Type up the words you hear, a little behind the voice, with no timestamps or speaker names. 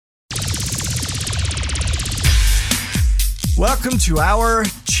Welcome to our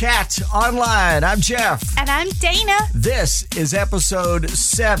chat online. I'm Jeff. And I'm Dana. This is episode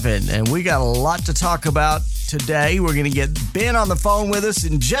 7, and we got a lot to talk about today. We're going to get Ben on the phone with us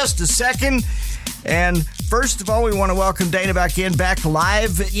in just a second. And first of all, we want to welcome Dana back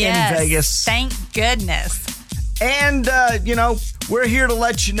live in Vegas. Thank goodness. And, we're here to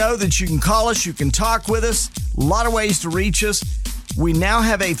let you know that you can call us, you can talk with us, a lot of ways to reach us. We now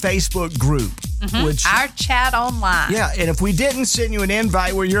have a Facebook group. Which, our chat online. Yeah, and if we didn't send you an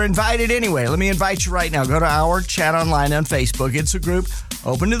invite, well, you're invited anyway. Let me invite you right now. Go to our chat online on Facebook. It's a group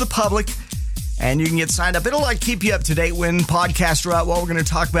open to the public, and you can get signed up. It'll keep you up to date when podcasts are out, what we're going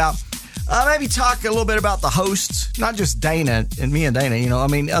to talk about. Maybe talk a little bit about the hosts, not just Dana and me and Dana,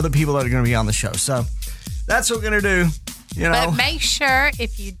 other people that are going to be on the show. So that's what we're going to do, But make sure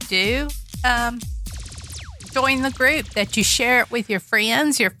if you do join the group that you share it with your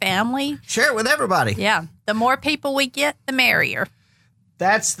friends, your family. Share it with everybody. Yeah. The more people we get, the merrier.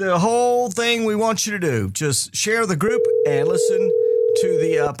 That's the whole thing we want you to do. Just share the group and listen to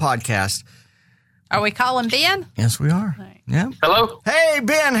the podcast. Are we calling Ben? Yes, we are. Right. Yeah. Hello? Hey,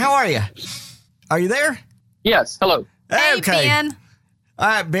 Ben, how are you? Are you there? Yes, hello. Hey, okay. Ben. All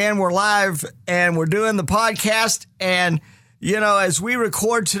right, Ben, we're live and we're doing the podcast. And, as we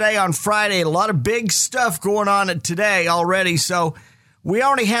record today on Friday, a lot of big stuff going on today already. So we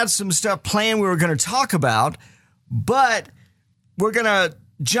already had some stuff planned we were going to talk about, but we're going to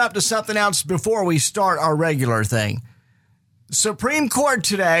jump to something else before we start our regular thing. Supreme Court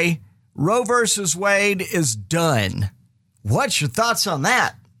today, Roe Vs Wade is done. What's your thoughts on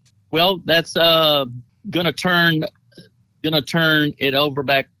that? Well, that's going to turn it over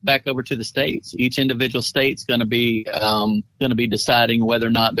back over to the states. Each individual state's going to be deciding whether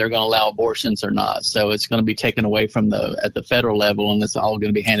or not they're going to allow abortions or not. So it's going to be taken away from at the federal level, and it's all going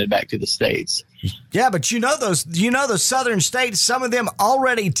to be handed back to the states. Yeah, but those southern states, some of them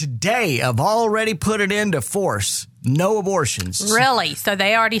already today have already put it into force. No abortions. Really? So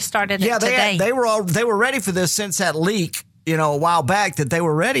they already started it today? Yeah, they were ready for this since that leak, a while back that they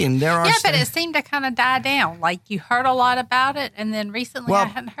were ready, and they're but it seemed to kind of die down. Like you heard a lot about it, and then recently I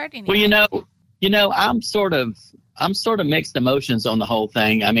hadn't heard anything. Well, I'm sort of mixed emotions on the whole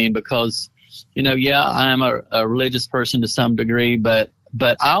thing. I mean, because I'm a religious person to some degree, but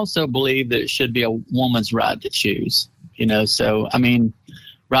I also believe that it should be a woman's right to choose. So I mean,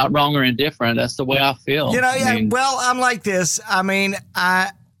 right, wrong, or indifferent, that's the way I feel. I'm like this. I mean,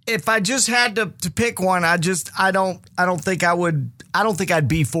 if I just had to pick one, I don't think I'd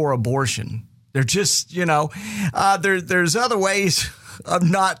be for abortion. They're just, there's other ways of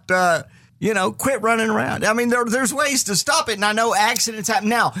not, quit running around. I mean, there's ways to stop it. And I know accidents happen.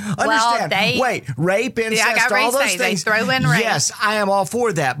 Now, understand, rape, incest, all those things. They throw in rape. Yes, I am all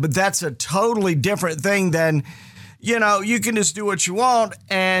for that. But that's a totally different thing than, you can just do what you want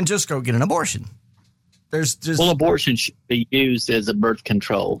and just go get an abortion. Abortion should be used as a birth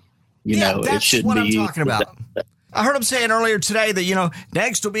control. That's it should what be I'm talking about. I heard him saying earlier today that,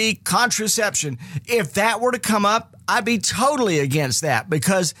 next will be contraception. If that were to come up, I'd be totally against that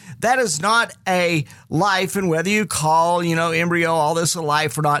because that is not a life. And whether you call, embryo, all this a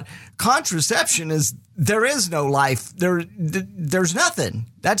life or not, contraception there is no life. There's nothing.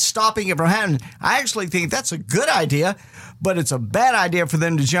 That's stopping it from happening. I actually think that's a good idea, but it's a bad idea for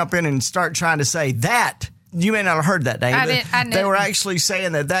them to jump in and start trying to say that. You may not have heard that, Dave. I didn't. They were actually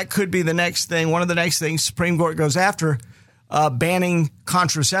saying that could be the next thing. One of the next things Supreme Court goes after, banning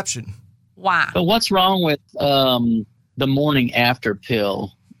contraception. Wow. But what's wrong with the morning after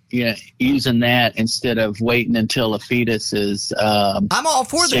pill? Yeah, using that instead of waiting until a fetus is I'm all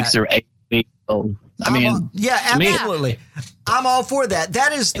for 6 that. or 8 weeks old. Absolutely. I'm all for that.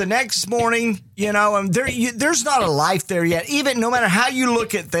 That is the next morning, and there's not a life there yet. Even no matter how you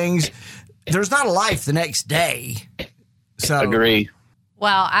look at things, there's not a life the next day. So agree.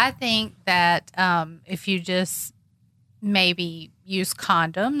 Well, I think that if you just maybe use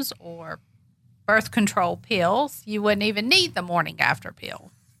condoms or birth control pills, you wouldn't even need the morning after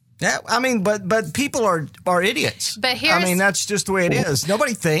pill. Yeah, I mean, but people are idiots. But that's just the way it is.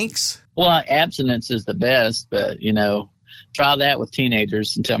 Nobody thinks. Well, abstinence is the best, but try that with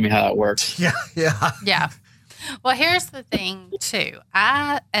teenagers and tell me how it works. Yeah. Well, here's the thing too.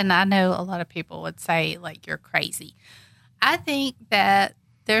 I know a lot of people would say like you're crazy. I think that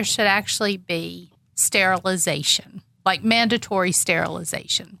there should actually be sterilization, like mandatory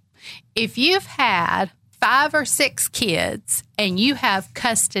sterilization. If you've had 5 or 6 kids and you have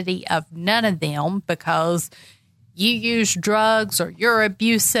custody of none of them because you use drugs or you're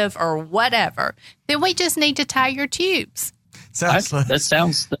abusive or whatever, then we just need to tie your tubes. That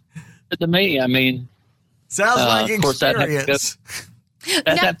sounds good to me. I mean, Sounds like of course, experience.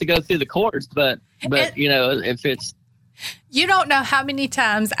 I'd have to go through the courts, but if it's. You don't know how many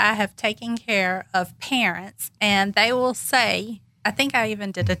times I have taken care of parents, and they will say, I think I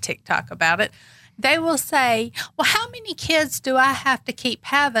even did a TikTok about it. They will say, well, how many kids do I have to keep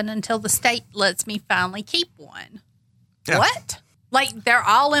having until the state lets me finally keep one? Yeah. What? Like, they're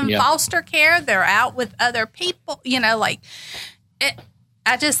all in foster care. They're out with other people.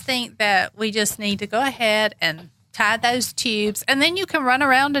 I just think that we just need to go ahead and tie those tubes, and then you can run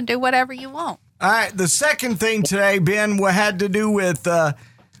around and do whatever you want. All right. The second thing today, Ben, had to do with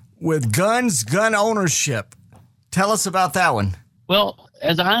guns, gun ownership. Tell us about that one. Well,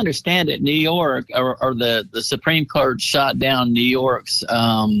 as I understand it, New York or the Supreme Court shot down New York's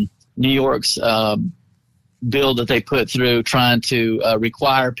bill that they put through trying to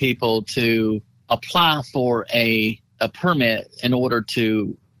require people to apply for a permit in order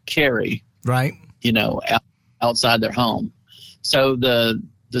to carry, right? Outside their home. So the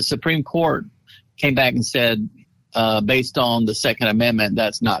Supreme Court came back and said, based on the Second Amendment,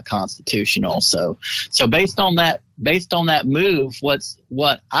 that's not constitutional. So based on that move,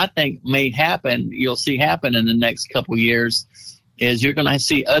 what I think may happen, you'll see happen in the next couple of years, is you're going to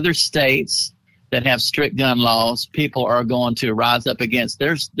see other states that have strict gun laws. People are going to rise up against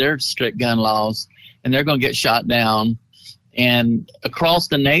their strict gun laws, and they're going to get shot down. And across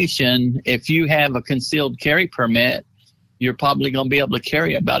the nation, if you have a concealed carry permit, you're probably going to be able to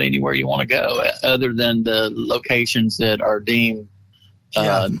carry about anywhere you want to go, other than the locations that are deemed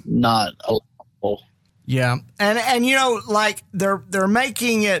not allowable. Yeah, and they're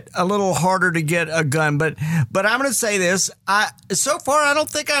making it a little harder to get a gun, but I'm going to say this: so far I don't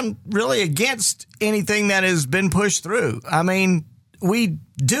think I'm really against anything that has been pushed through. I mean, we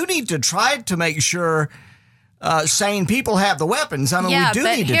do need to try to make sure sane people have the weapons. I mean, we do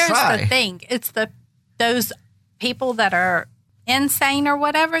need to try. Here's the thing: it's those people that are insane or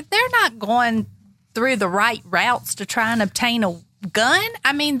whatever. They're not going through the right routes to try and obtain a gun.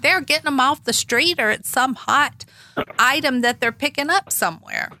 I mean, they're getting them off the street or it's some hot item that they're picking up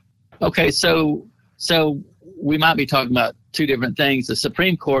somewhere. Okay, so we might be talking about two different things. The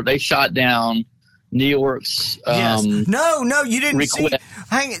Supreme Court, they shot down New York's yes. No, you didn't request.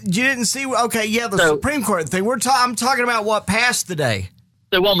 You didn't see. Okay, yeah, the Supreme Court thing. I'm talking about what passed today.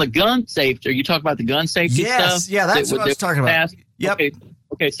 So on the gun safety, are you talking about the gun safety stuff? Yes, yeah, that's what I was talking about. Yep.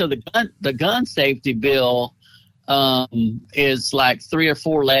 Okay, so the gun safety bill is like 3 or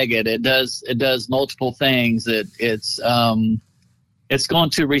 4 legged. It does multiple things. It's going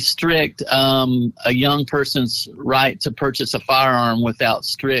to restrict a young person's right to purchase a firearm without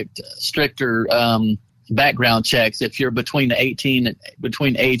stricter background checks if you're between age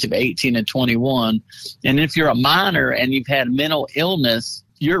of 18 and 21. And if you're a minor and you've had mental illness,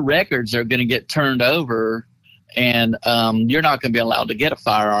 your records are going to get turned over, and you're not going to be allowed to get a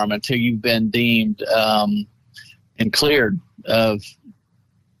firearm until you've been deemed and cleared of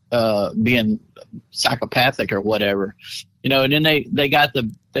being psychopathic or whatever. And then they got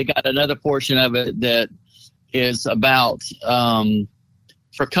another portion of it that is about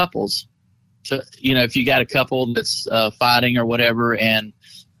for couples. So, if you got a couple that's fighting or whatever, and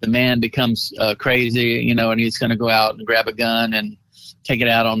the man becomes crazy, and he's going to go out and grab a gun and take it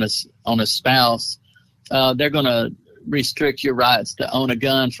out on his spouse, they're going to restrict your rights to own a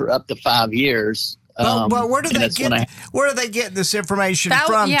gun for up to 5 years. But where do they get this information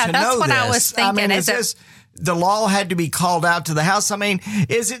from to that's know what this? I was thinking. I mean, is this the law had to be called out to the house? I mean,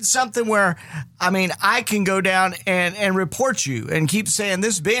 is it something where, I can go down and report you and keep saying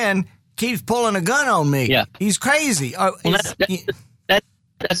this Ben keeps pulling a gun on me? Yeah, he's crazy. So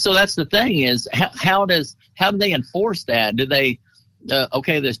that's the thing is how do they enforce that? Do they?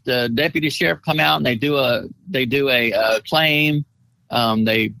 The deputy sheriff come out and they do a claim.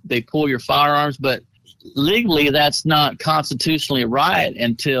 They pull your firearms, but legally that's not constitutionally right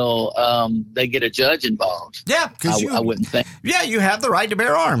until they get a judge involved. Yeah, because I wouldn't think. Yeah, you have the right to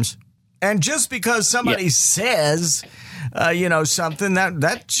bear arms, and just because somebody says, something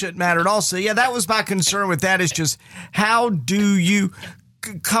that shouldn't matter at all. So yeah, that was my concern with that. Is just how do you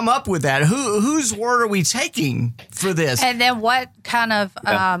come up with that? Whose word are we taking for this? And then what kind of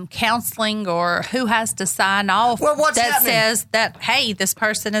counseling or who has to sign off says that, hey, this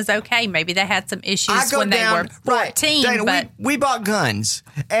person is okay? Maybe they had some issues when they were 14. Right. Dana, we bought guns,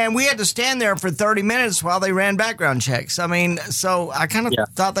 and we had to stand there for 30 minutes while they ran background checks. So I kind of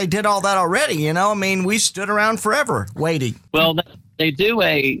thought they did all that already. We stood around forever waiting. Well, they do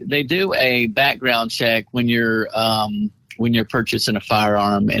a background check when you're purchasing a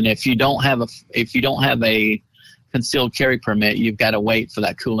firearm, and if you don't have a concealed carry permit, you've got to wait for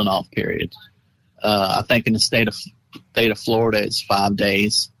that cooling off period. I think in the state of Florida, it's 5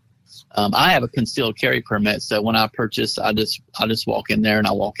 days. I have a concealed carry permit, so when I purchase, I just walk in there and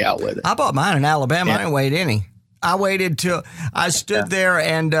I walk out with it. I bought mine in Alabama. Yeah. I didn't wait any. I waited till I stood there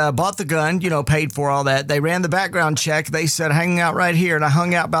and bought the gun, paid for all that. They ran the background check. They said, hang out right here. And I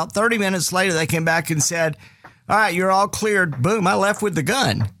hung out. About 30 minutes later, they came back and said, all right, you're all cleared. Boom, I left with the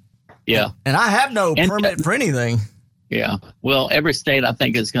gun. Yeah. And I have no permit for anything. Yeah. Well, every state, I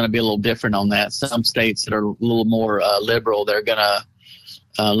think, is going to be a little different on that. Some states that are a little more liberal, they're going to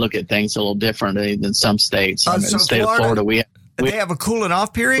look at things a little differently than some states. So in the state of Florida, they have a cooling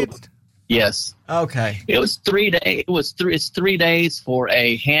off period? Yes. Okay. It was 3 days. It's 3 days for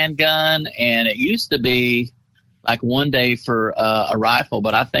a handgun, and it used to be like 1 day for a rifle,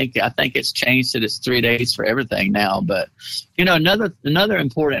 but I think it's changed that it's 3 days for everything now. But another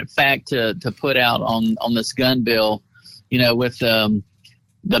important fact to put out on this gun bill, with the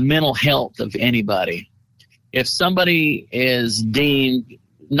mental health of anybody. If somebody is deemed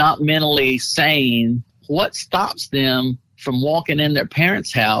not mentally sane, what stops them from walking in their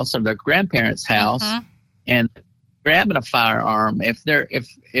parents' house or their grandparents' house and grabbing a firearm? If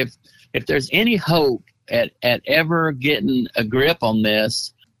there's any hope at ever getting a grip on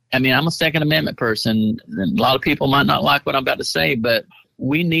this, I mean, I'm a Second Amendment person, and a lot of people might not like what I'm about to say, but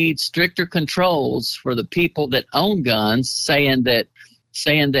we need stricter controls for the people that own guns, saying that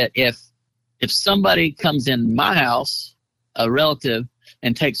if somebody comes in my house, a relative,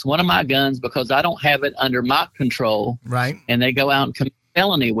 and takes one of my guns because I don't have it under my control, right, and they go out and commit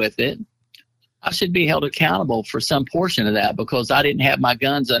felony with it, I should be held accountable for some portion of that because I didn't have my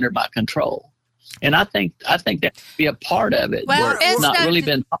guns under my control. And I think that would be a part of it. Well, it's not really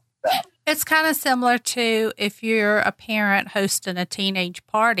been talked about. It's kind of similar to if you're a parent hosting a teenage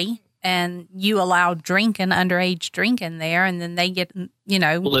party and you allow underage drinking there, and then they get,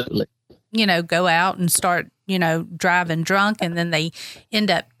 Absolutely. Go out and start, driving drunk, and then they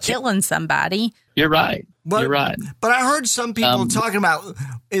end up killing somebody. You're right. You're right. But I heard some people talking about,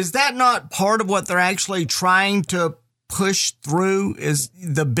 is that not part of what they're actually trying to push through, is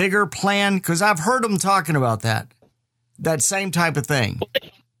the bigger plan? Because I've heard them talking about that same type of thing.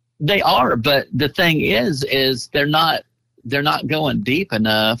 They are, but the thing is they're not going deep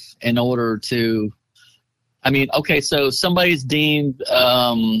enough in order to, so somebody's deemed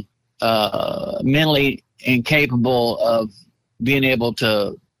mentally incapable of being able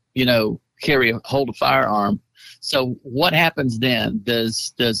to, hold a firearm. So what happens then?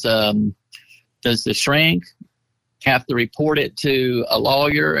 Does the shrink have to report it to a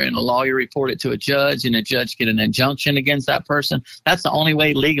lawyer, and a lawyer report it to a judge, and a judge get an injunction against that person? That's the only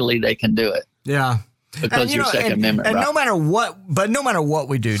way legally they can do it. Yeah. Because your Second Amendment. And right? no matter what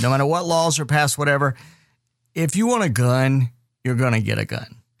we do, no matter what laws are passed, whatever, if you want a gun, you're going to get a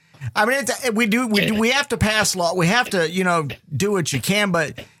gun. I mean, we have to pass law. We have to, do what you can,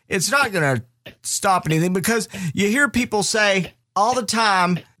 but it's not going to stop anything, because you hear people say all the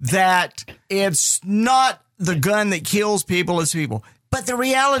time that it's not the gun that kills people, it's people. But the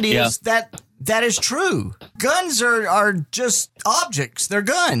reality is that is true. Guns are just objects. They're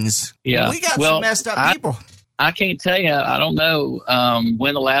guns. Yeah. We got some messed up people. I can't tell you. I don't know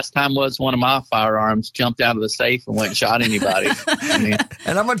when the last time was one of my firearms jumped out of the safe and went and shot anybody.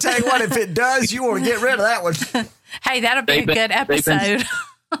 And I'm going to tell you what, if it does, you want to get rid of that one. Hey, that'll be a good episode.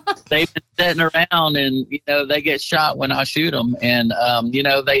 They've been sitting around, and they get shot when I shoot them, and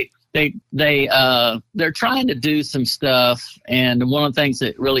they're trying to do some stuff. And one of the things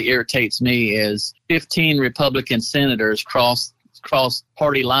that really irritates me is 15 Republican senators crossed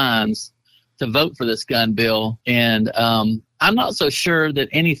party lines to vote for this gun bill. And I'm not so sure that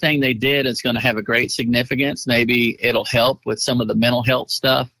anything they did is going to have a great significance. Maybe it'll help with some of the mental health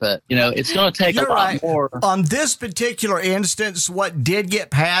stuff, but it's going to take a lot more. On this particular instance, what did get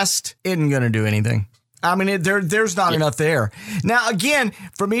passed isn't going to do anything. I mean, there's not enough there. Now, again,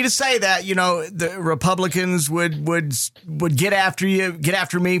 for me to say that, the Republicans would get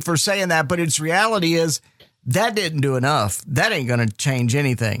after me for saying that, but its reality is that didn't do enough. That ain't going to change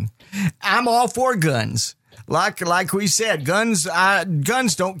anything. I'm all for guns. Like we said, guns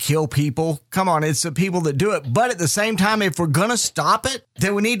don't kill people. Come on, it's the people that do it. But at the same time, if we're going to stop it,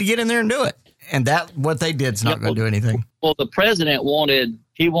 then we need to get in there and do it. And what they did is not going to do anything. Well, the president wanted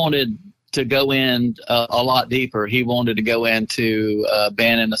to go in a lot deeper. He wanted to go into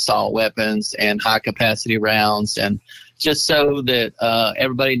banning assault weapons and high capacity rounds, and just so that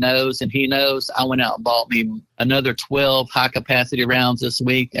everybody knows and he knows, I went out and bought me another 12 high capacity rounds this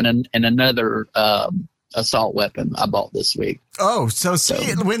week, and another assault weapon I bought this week. Oh, so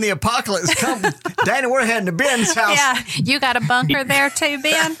when the apocalypse comes, Dana, we're heading to Ben's house. Yeah, you got a bunker there too,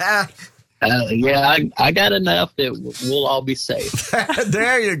 Ben? I got enough that we'll all be safe.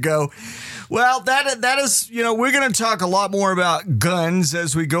 There you go. Well, that is, we're going to talk a lot more about guns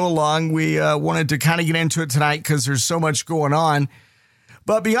as we go along. We wanted to kind of get into it tonight because there's so much going on.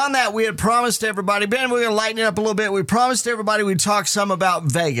 But beyond that, we had promised everybody, Ben, we're going to lighten it up a little bit. We promised everybody we'd talk some about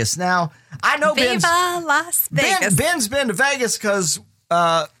Vegas. Now, I know Las Vegas. Ben's been to Vegas because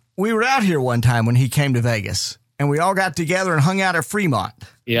we were out here one time when he came to Vegas, and we all got together and hung out at Fremont.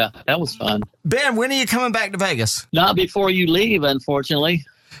 Yeah, that was fun. Ben, when are you coming back to Vegas? Not before you leave, unfortunately.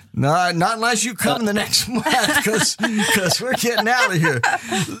 No, not unless you come in the next month, because we're getting out of here.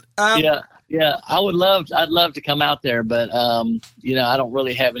 Yeah, I'd love to come out there, but I don't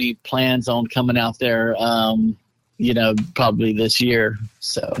really have any plans on coming out there. Probably this year.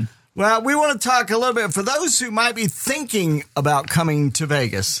 So, well, we want to talk a little bit for those who might be thinking about coming to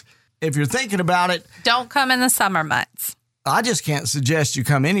Vegas. If you're thinking about it, don't come in the summer months. I just can't suggest you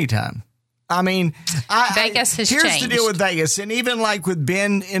come anytime. I mean, Vegas has here's changed. the deal with Vegas. And even like with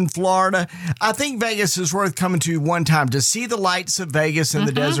Ben in Florida, I think Vegas is worth coming to one time. To see the lights of Vegas in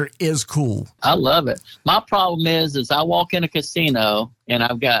the desert is cool. I love it. My problem is I walk in a casino and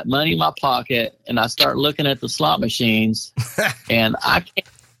I've got money in my pocket and I start looking at the slot machines and I can't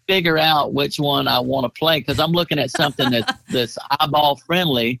figure out which one I want to play because I'm looking at something that's eyeball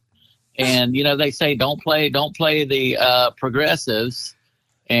friendly. And, they say don't play the progressives.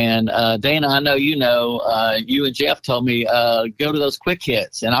 And Dana, I know you and Jeff told me go to those quick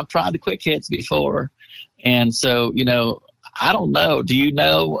hits, and I've tried the quick hits before. And so, I don't know. Do you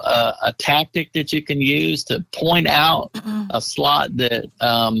know a tactic that you can use to point out a slot that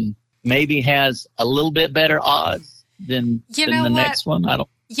maybe has a little bit better odds than the next one? I don't.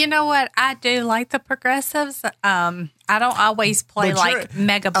 You know what? I do like the progressives. I don't always play like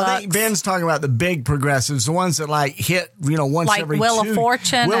mega bucks. I think Ben's talking about the big progressives, the ones that hit, once like every Wheel of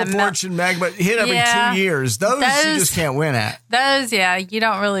Fortune. Wheel of Fortune, mega, but hit every 2 years. Those you just can't win at. Those, you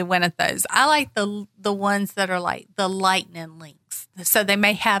don't really win at those. I like the ones that are like the lightning links. So they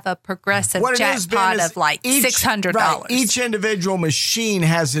may have a progressive jackpot of like $600. Right, each individual machine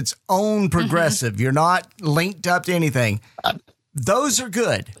has its own progressive. You're not linked up to anything. Those are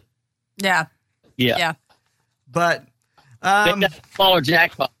good. Yeah. But smaller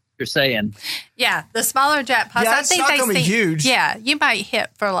jackpot, you're saying. Yeah, the smaller jackpots. Yeah, it's not going to be huge. Yeah, you might hit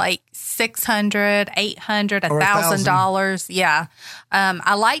for like $600, $800, $1,000. Yeah.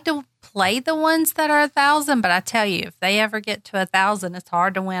 I like to play the ones that are $1,000, but I tell you, if they ever get to $1,000, it's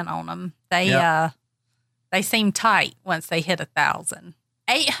hard to win on them. They seem tight once they hit $1,000.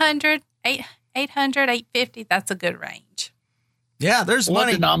 800, 850, that's a good range. Yeah, there's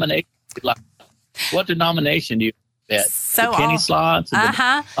money. What denomination do you bet? So the penny slots?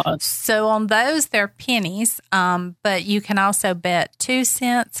 So on those, they're pennies, but you can also bet 2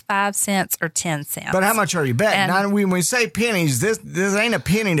 cents, 5 cents, or 10 cents. But how much are you betting? Now, when we say pennies, this ain't a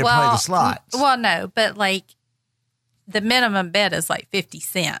penny to play the slots. Well, no, but like the minimum bet is like 50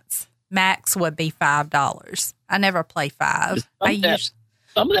 cents. Max would be $5. I never play 5.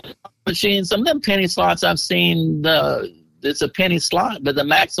 Some of them machines, some of them penny slots I've seen, it's a penny slot, but the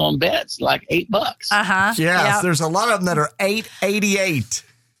max on bet's like $8. Yes, there's a lot of them that are $8.88.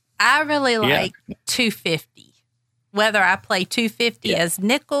 I really like $2.50. Whether I play $2.50 as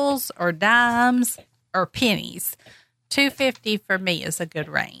nickels or dimes or pennies, $2.50 for me is a good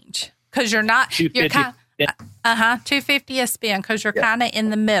range because you're kind $2.50 a spin because you're kind of in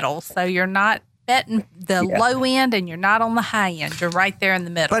the middle, so you're not betting the low end and you're not on the high end. You're right there in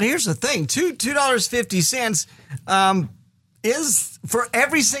the middle. But here's the thing: $2.50 is for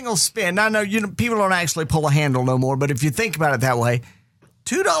every single spin. I know people don't actually pull a handle no more, but if you think about it that way,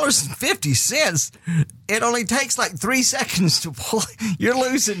 $2.50. It only takes like 3 seconds to pull. You're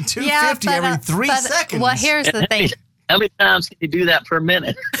losing $2.50 every 3 seconds. Well, here's the thing. How many times can you do that per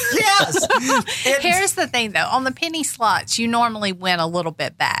minute? Yes. Here's the thing, though. On the penny slots, you normally win a little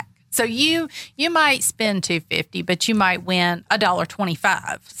bit back. So you might spend $2.50, but you might win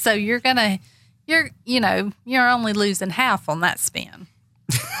 $1.25. So you're only losing half on that spin.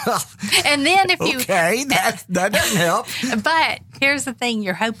 And then if you that doesn't help. But here's the thing: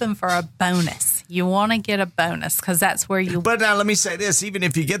 you're hoping for a bonus. You want to get a bonus because that's where you. But now let me say this: even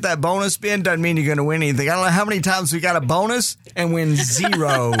if you get that bonus spin, doesn't mean you're going to win anything. I don't know how many times we got a bonus and win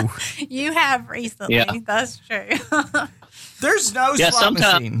 0. You have recently. Yeah. That's true. There's no slot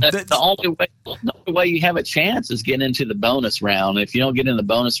machine. The only way you have a chance is getting into the bonus round. If you don't get in the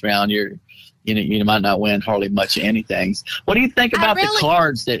bonus round, you might not win hardly much of anything. What do you think about the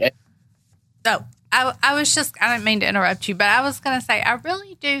cards that? Oh, I didn't mean to interrupt you, but I was going to say I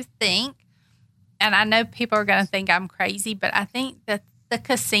really do think, and I know people are going to think I'm crazy, but I think that the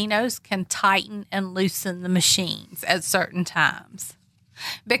casinos can tighten and loosen the machines at certain times.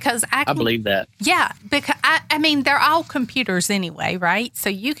 Because I believe that. Yeah, because I mean, they're all computers anyway, right? So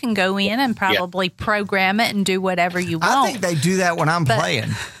you can go in and probably program it and do whatever you want. I think they do that when I'm playing.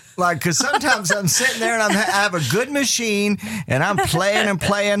 Like, because sometimes I'm sitting there and I have a good machine and I'm playing and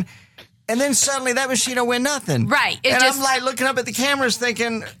playing. And then suddenly that machine will win nothing. Right. I'm like looking up at the cameras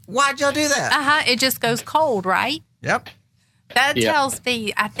thinking, why'd y'all do that? It just goes cold, right? Yep. That tells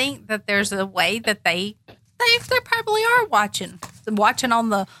me, I think that there's a way that they probably are watching on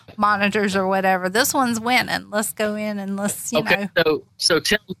the monitors or whatever. This one's winning. Let's go in and let's, you know.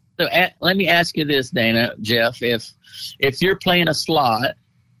 Let me ask you this, Dana, Jeff. If you're playing a slot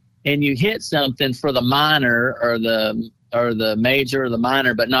and you hit something for the minor or the major or the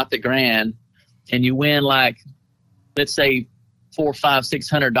minor, but not the grand, and you win like, let's say $400,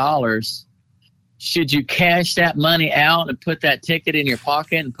 $500, $600, should you cash that money out and put that ticket in your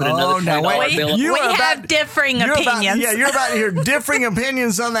pocket and put another $20 bill? We have differing opinions. You're about to hear differing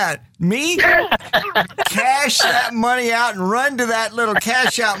opinions on that. Me? Cash that money out and run to that little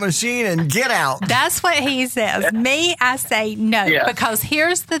cash out machine and get out. That's what he says. Me, I say no, because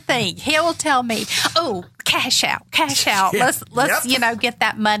here's the thing. He'll tell me, oh, cash out. Let's get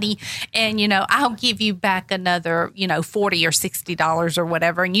that money and, I'll give you back another, $40 or $60 or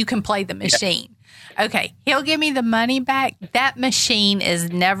whatever, and you can play the machine. Okay, he'll give me the money back. That machine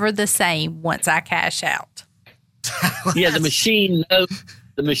is never the same once I cash out. The machine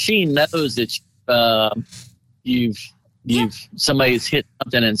knows that somebody's hit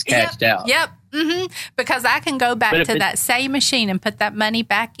something and it's cashed out. Yep. Mm-hmm. Because I can go back to that same machine and put that money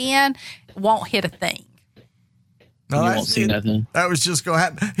back in. Won't hit a thing. No, you won't see nothing. That was just going to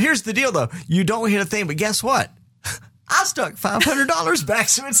happen. Here's the deal, though. You don't hit a thing, but guess what? I stuck $500 back,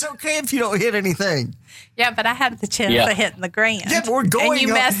 so it's okay if you don't hit anything. Yeah, but I had the chance of hitting the grand. Yeah, but we're going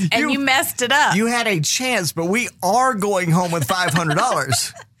and you messed it up. You had a chance, but we are going home with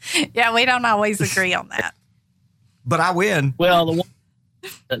 $500. Yeah, we don't always agree on that. But I win. Well,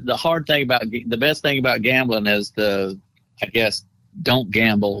 the hard thing the best thing about gambling is don't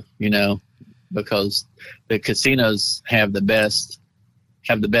gamble, because the casinos have the best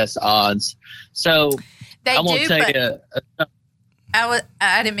odds. So they I'm gonna tell you.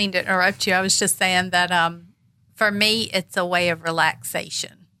 I didn't mean to interrupt you. I was just saying that for me, it's a way of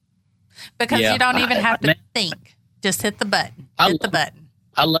relaxation because you don't even have to think. Just hit the button. Hit the button.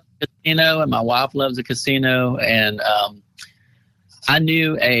 I love a casino, and my wife loves a casino. And I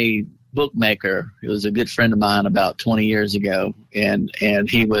knew a bookmaker. He was a good friend of mine about 20 years ago, and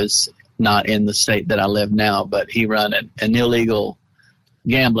he was not in the state that I live now, but he ran an illegal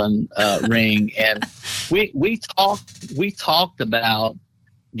gambling ring, and we talked about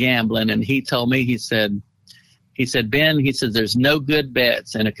gambling, and he told me, he said, Ben, there's no good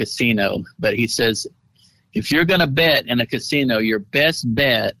bets in a casino, but he says, if you're going to bet in a casino, your best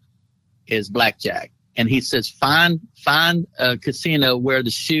bet is blackjack. And he says, find a casino where the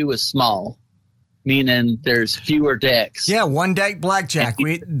shoe is small, meaning there's fewer decks. Yeah, one deck blackjack.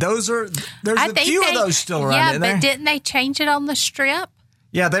 There's a few of those still around. Yeah, but didn't they change it on the Strip?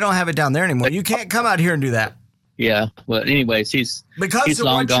 Yeah, they don't have it down there anymore. You can't come out here and do that. Yeah. Well, anyways, he's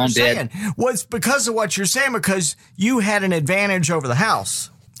long gone dead. Well, it's because of what you're saying, because you had an advantage over the house.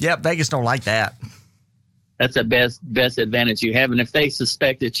 Yep, Vegas don't like that. That's the best advantage you have. And if they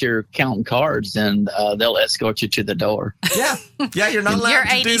suspect that you're counting cards, then they'll escort you to the door. Yeah, you're not allowed you're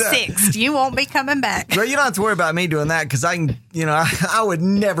to do that. You're 86. You won't be coming back. Well, you don't have to worry about me doing that because I can, I would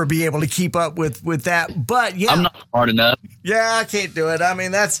never be able to keep up with that. But yeah, I'm not smart enough. Yeah, I can't do it. I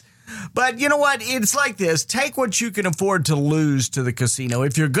mean, but you know what? It's like this. Take what you can afford to lose to the casino.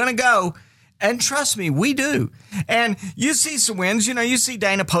 If you're going to go, and trust me, we do. And you see some wins. You see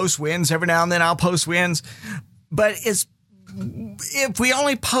Dana post wins. Every now and then I'll post wins. But if we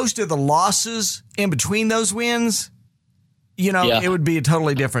only posted the losses in between those wins, it would be a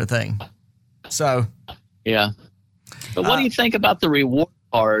totally different thing. So. Yeah. But what do you think about the reward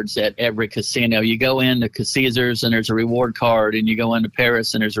cards at every casino? You go into Caesars and there's a reward card, and you go into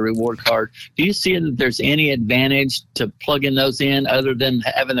Paris and there's a reward card. Do you see that there's any advantage to plugging those in other than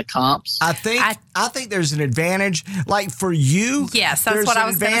having the comps? I think there's an advantage. Like for you, yes, that's what I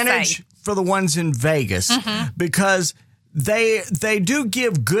was going to say. For the ones in Vegas, because they do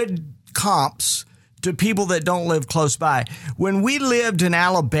give good comps to people that don't live close by. When we lived in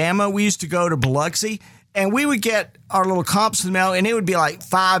Alabama, we used to go to Biloxi, and we would get our little comps in the mail, and it would be like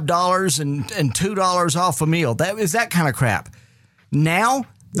 $5 and $2 off a meal. That is that kind of crap. Now,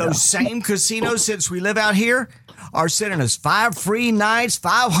 those same casinos, since we live out here, are sending us 5 free nights,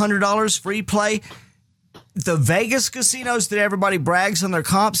 $500 free play. the Vegas casinos that everybody brags on their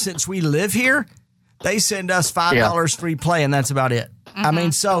comps, since we live here, they send us $5 free play, and that's about it. I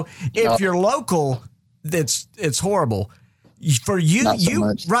mean, so if you're local, it's horrible. For you,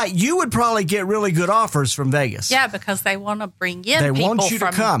 you would probably get really good offers from Vegas. Yeah, because they want to bring in people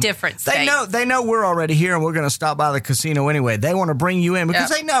from different states. They know we're already here and we're going to stop by the casino anyway. They want to bring you in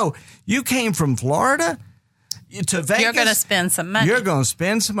because they know you came from Florida to Vegas. You're going to spend some money. You're going to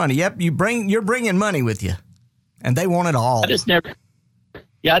spend some money. Yep, you're bringing money with you, and they want it all. I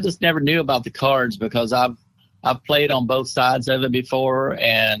just never knew about the cards because I've played on both sides of it before,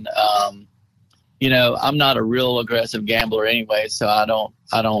 and I'm not a real aggressive gambler anyway, so I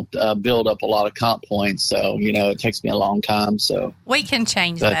don't build up a lot of comp points. So it takes me a long time. So we can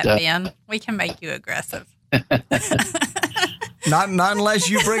change that, Ben. We can make you aggressive. Not unless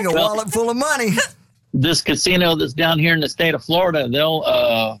you bring a wallet full of money. This casino that's down here in the state of Florida,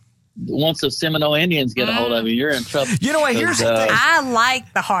 they'll once the Seminole Indians get a hold of you, you're in trouble. You know what? Here's the thing. I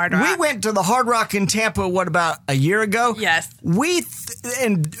like the Hard Rock. We went to the Hard Rock in Tampa, about a year ago? Yes.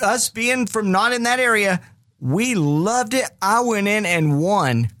 And us being from not in that area, we loved it. I went in and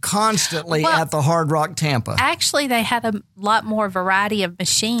won constantly at the Hard Rock Tampa. Actually, they had a lot more variety of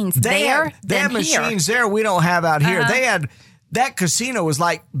machines They had machines there we don't have out here. They had, that casino was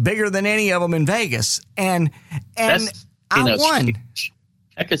like bigger than any of them in Vegas. And I won. Huge.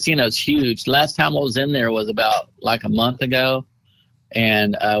 That casino's huge. Last time I was in there was about like a month ago,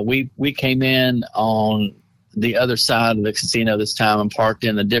 and we came in on the other side of the casino this time and parked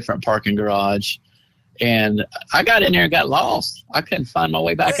in a different parking garage. And I got in there and got lost. I couldn't find my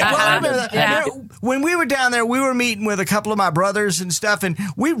way back out. When we were down there, we were meeting with a couple of my brothers and stuff, and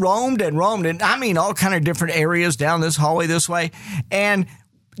we roamed, and I mean all kind of different areas down this hallway this way. And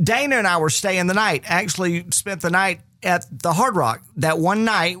Dana and I were staying the night. Actually spent the night at the Hard Rock that one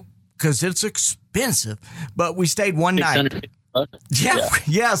night because it's expensive, but we stayed one night.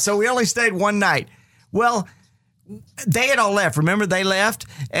 Yeah. So we only stayed one night. Well, they had all left. Remember, they left,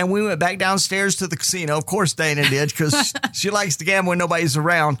 and we went back downstairs to the casino. Of course, Dana did because she likes to gamble when nobody's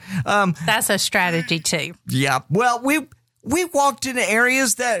around. That's a strategy too. Yeah. Well, we walked into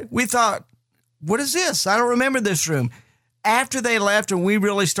areas that we thought, "What is this? I don't remember this room." After they left and we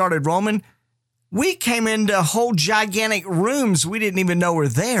really started roaming, we came into whole gigantic rooms we didn't even know were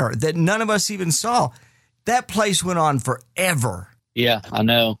there that none of us even saw. That place went on forever. Yeah, I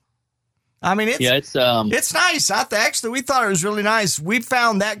know. I mean, it's nice. Actually, we thought it was really nice. We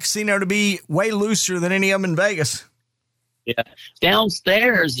found that casino to be way looser than any of them in Vegas. Yeah.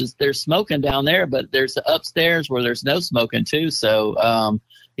 Downstairs, there's smoking down there, but there's the upstairs where there's no smoking too. So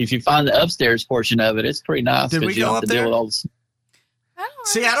if you find the upstairs portion of it, it's pretty nice. Did we go up there? Deal with all the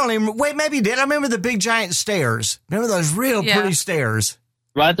I don't even. Wait, maybe you did. I remember the big giant stairs. Remember those real pretty stairs?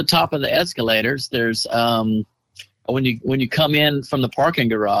 Right at the top of the escalators, there's when you come in from the parking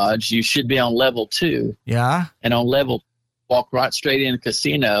garage, you should be on level 2. Yeah. And on level, walk right straight in the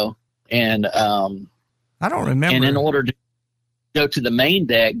casino, and I don't remember. And in order to go to the main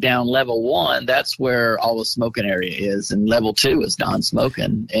deck down level 1, that's where all the smoking area is, and level 2 is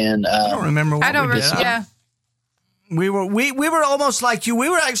non-smoking. And I don't remember what we did. Yeah. We were almost like you. We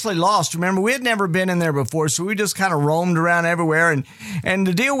were actually lost. Remember, we had never been in there before, so we just kind of roamed around everywhere. And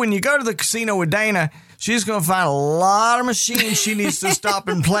the deal, when you go to the casino with Dana, she's going to find a lot of machines she needs to stop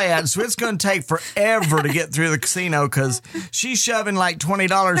and play at. So it's going to take forever to get through the casino because she's shoving like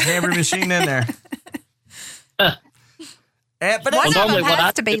 $20 in every machine in there. But one of them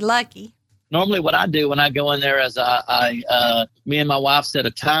has to be lucky. Normally what I do when I go in there is me and my wife set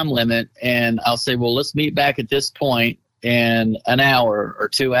a time limit, and I'll say, well, let's meet back at this point in an hour or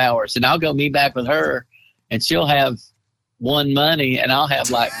 2 hours. And I'll go meet back with her, and she'll have won money, and I'll have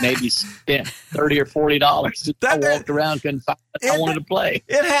like maybe spent $30 or $40. I walked around, couldn't find it. I wanted to play.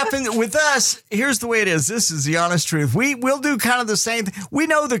 It happened with us. Here's the way it is. This is the honest truth. We'll do kind of the same thing. We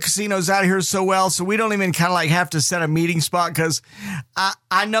know the casinos out here so well, so we don't even kind of like have to set a meeting spot because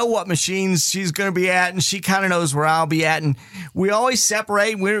I know what machines she's going to be at, and she kind of knows where I'll be at, and we always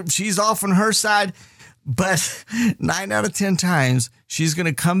separate. She's off on her side. But 9 out of 10 times, she's going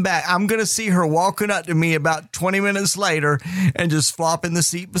to come back. I'm going to see her walking up to me about 20 minutes later and just flop in the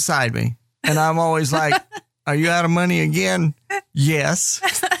seat beside me. And I'm always like, are you out of money again? Yes.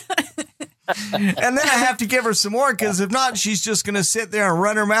 And then I have to give her some more because if not, she's just going to sit there and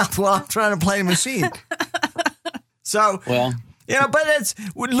run her mouth while I'm trying to play the machine. So, but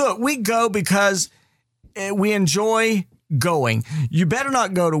look, we go because we enjoy going. You better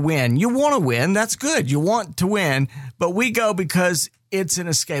not go to win. You want to win. That's good. You want to win, but we go because it's an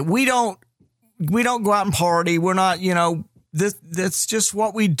escape. We don't go out and party. We're not, that's just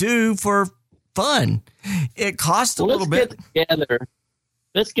what we do for fun. It costs a little bit.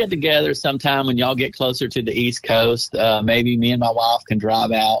 Let's get together sometime when y'all get closer to the East Coast. Maybe me and my wife can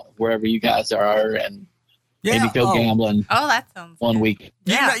drive out wherever you guys are and maybe go gambling. Oh, that sounds one good. week.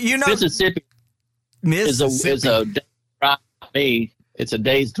 Yeah. Mississippi is a day's drive for me. It's a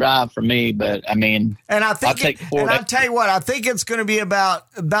day's drive for me, but I mean, and I think, I'll tell you what, I think it's going to be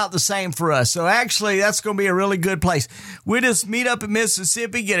about the same for us. So actually, that's going to be a really good place. We just meet up in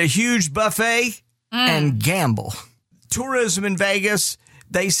Mississippi, get a huge buffet, and gamble. Tourism in Vegas,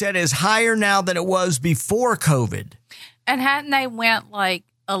 they said, is higher now than it was before COVID. And hadn't they went like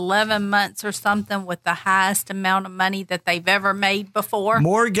 11 months or something with the highest amount of money that they've ever made before?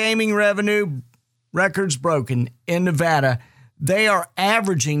 More gaming revenue, records broken in Nevada. They are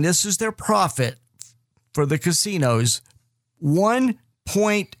averaging, this is their profit for the casinos,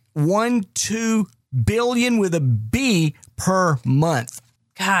 $1.12 billion with a B per month.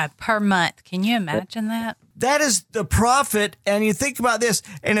 God, per month. Can you imagine that? That is the profit. And you think about this.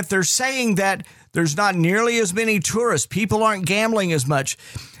 And if they're saying that there's not nearly as many tourists, people aren't gambling as much.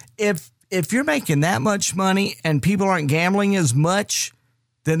 If you're making that much money and people aren't gambling as much,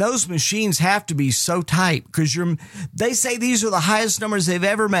 then those machines have to be so tight because they say these are the highest numbers they've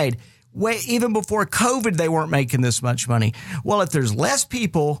ever made. Even before COVID, they weren't making this much money. Well, if there's less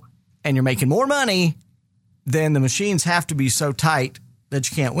people and you're making more money, then the machines have to be so tight that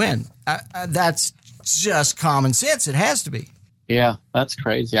you can't win. That's just common sense. It has to be. Yeah, that's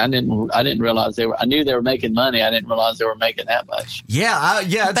crazy. I didn't realize I knew they were making money. I didn't realize they were making that much. Yeah,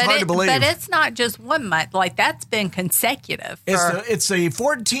 it's hard to believe. But it's not just 1 month. Like, that's been consecutive. It's the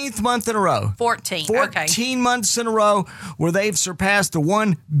 14th month in a row. 14 months in a row where they've surpassed the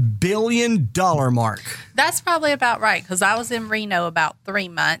 $1 billion mark. That's probably about right because I was in Reno about 3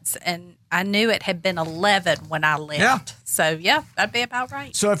 months, and I knew it had been 11 when I left. Yeah. So, yeah, that'd be about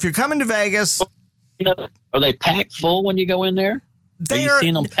right. So if you're coming to Vegas... Are they packed full when you go in there? Are you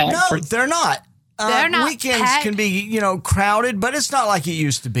seeing them packed? No, they're not. They're not weekends packed. can be, crowded, but it's not like it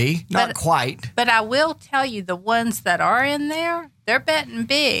used to be. Not quite. But I will tell you, the ones that are in there, they're betting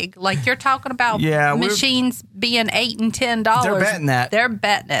big. Like you're talking about machines being $8 and $10. They're betting that. They're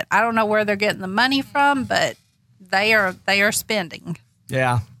betting it. I don't know where they're getting the money from, but they are spending.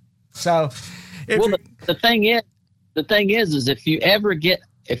 Yeah. So, the thing is if you ever get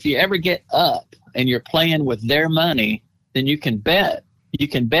up and you're playing with their money, then you can bet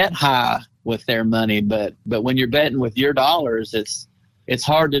high with their money. But when you're betting with your dollars, it's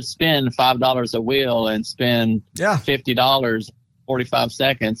hard to spend $5 a wheel and spend $50 45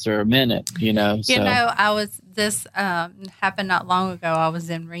 seconds or a minute. This happened not long ago. I was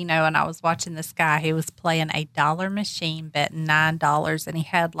in Reno and I was watching this guy. He was playing a dollar machine, betting $9, and he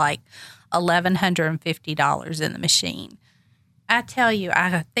had like $1,150 in the machine. I tell you,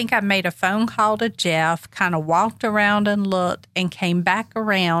 I think I made a phone call to Jeff, kind of walked around and looked, and came back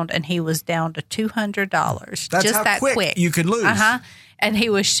around, and he was down to $200. That's just how that quick you could lose. And he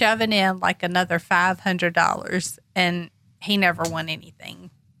was shoving in like another $500, and he never won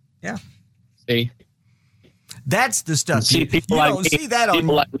anything. Yeah. See, that's the stuff. You don't see that on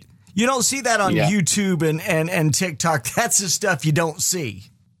YouTube and TikTok. That's the stuff you don't see.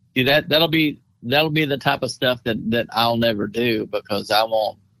 See, that'll be the type of stuff that I'll never do because I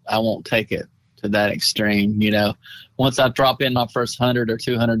won't take it to that extreme. Once I drop in my first $100 or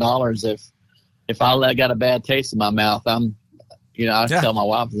 $200, if I got a bad taste in my mouth, I tell my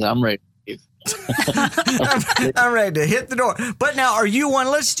wife that I'm ready to leave. I'm ready to hit the door. But now, are you one?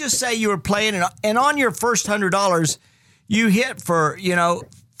 Let's just say you were playing and on your first $100, you hit for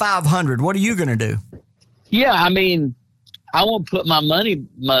 $500. What are you going to do? Yeah, I mean, I won't put my money,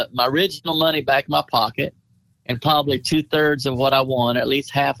 my original money back in my pocket, and probably 2/3 of what I won, at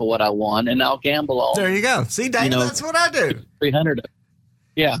least half of what I won, and I'll gamble all. There you go. See, Dana, that's what I do. 300.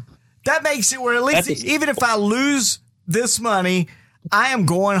 Yeah. That makes it where at least even if I lose this money, I am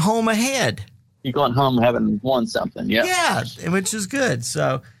going home ahead. You're going home having won something. Yeah. Yeah, which is good.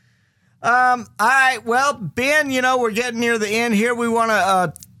 So, all right. Well, Ben, we're getting near the end here. We want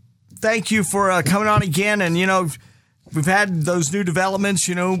to thank you for coming on again, and we've had those new developments,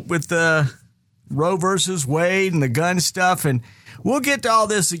 with the Roe Vs Wade and the gun stuff, and we'll get to all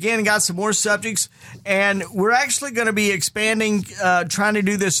this again. Got some more subjects, and we're actually going to be expanding, trying to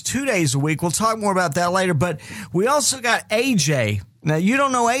do this 2 days a week. We'll talk more about that later, but we also got AJ. Now, you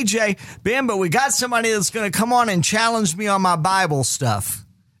don't know AJ, Ben, but we got somebody that's going to come on and challenge me on my Bible stuff.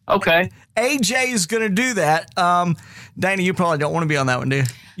 Okay. AJ is going to do that. Dana, you probably don't want to be on that one, do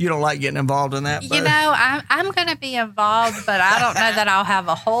you? You don't like getting involved in that? You know, I'm going to be involved, but I don't know that I'll have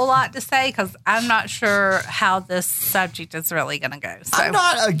a whole lot to say because I'm not sure how this subject is really going to go. So. I'm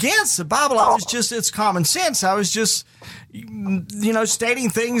not against the Bible. It's common sense. I was just, stating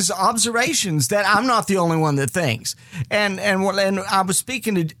things, observations that I'm not the only one that thinks. And I was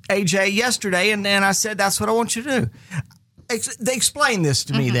speaking to AJ yesterday, and I said, that's what I want you to do. They explain this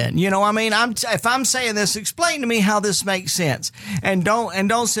to me then. If I'm saying this, explain to me how this makes sense. And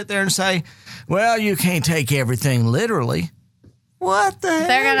don't sit there and say, well, you can't take everything literally. What the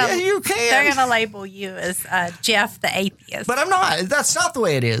hell? You can. They're going to label you as Jeff the atheist. But I'm not. That's not the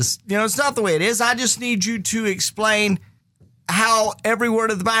way it is. It's not the way it is. I just need you to explain how every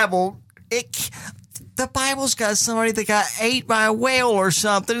word of the Bible, the Bible's got somebody that got ate by a whale or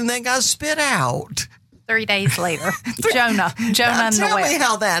something and then got spit out. 3 days later, Jonah and the whale. Tell me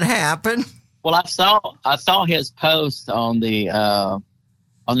how that happened. Well, I saw his post on the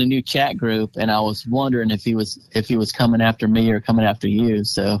new chat group, and I was wondering if he was coming after me or coming after you.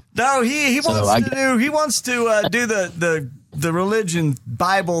 So no, he wants to do the religion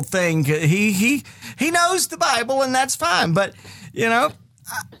Bible thing. He knows the Bible, and that's fine. But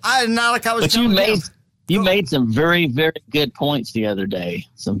I not like I was. But you made some very, very good points the other day.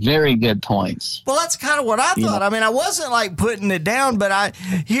 Some very good points. Well, that's kind of what I thought. I mean, I wasn't like putting it down, but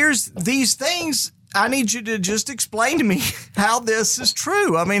here's these things. I need you to just explain to me how this is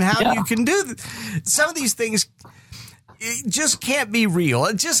true. I mean, how you can do some of these things. It just can't be real.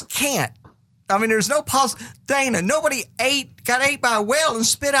 It just can't. I mean, there's no Dana, nobody got ate by a whale and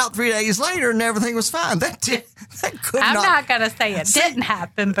spit out 3 days later and everything was fine. That could I'm not. not going to say it didn't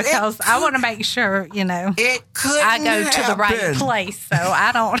happen because I want to make sure, it couldn't I go happen. to the right place. So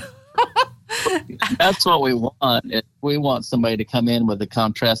I don't. That's what we want. We want somebody to come in with a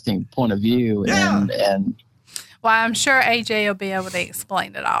contrasting point of view. Yeah. And well, I'm sure AJ will be able to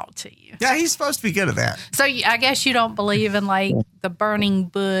explain it all to you. Yeah, he's supposed to be good at that. So I guess you don't believe in like the burning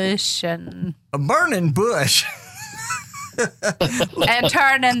bush and a burning bush and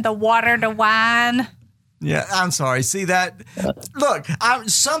turning the water to wine. Yeah, I'm sorry. See that? Look,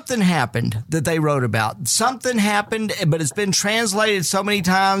 something happened that they wrote about. Something happened, but it's been translated so many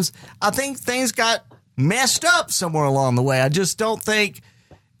times. I think things got messed up somewhere along the way. I just don't think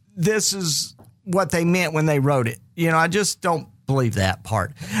this is what they meant when they wrote it. I just don't believe that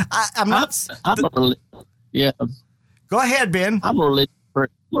part. I'm not. Yeah. Go ahead, Ben. I'm a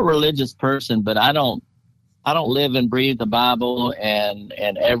religious person, but I don't live and breathe the Bible, and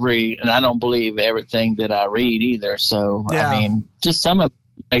I don't believe everything that I read either. So I mean, just some of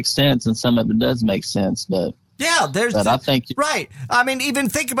it makes sense, and some of it does make sense. But I think right. I mean, even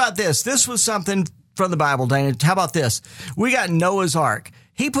think about this. This was something from the Bible, Dana. How about this? We got Noah's Ark.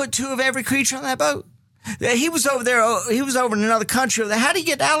 He put 2 of every creature on that boat. He was over there. He was over in another country. How did he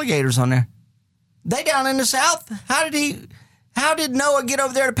get alligators on there? They down in the south. How did Noah get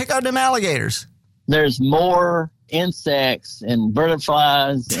over there to pick up them alligators? There's more insects and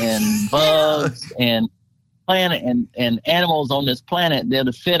butterflies and bugs and planet and animals on this planet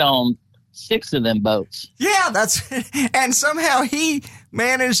that'll fit on 6 of them boats. Yeah, and somehow he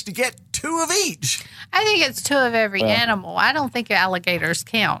managed to get 2 of each. I think it's 2 of every animal. I don't think alligators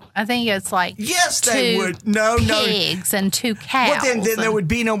count. I think it's like they would. No, pigs and 2 cows. Well, then there would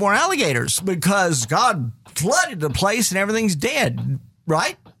be no more alligators because God flooded the place and everything's dead,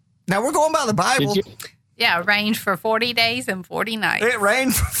 right? Now we're going by the Bible. Yeah, it rained for 40 days and 40 nights. It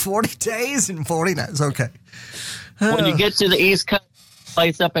rained for 40 days and 40 nights. Okay. When you get to the East Coast,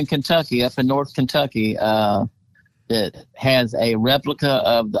 place up in Kentucky, up in North Kentucky, that has a replica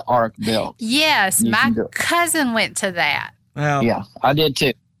of the Ark built. Yes, my cousin went to that. Well, yeah, I did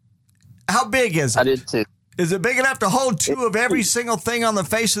too. How big is it? I did too. Is it big enough to hold 2 of every single thing on the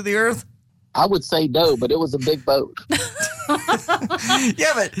face of the earth? I would say no, but it was a big boat.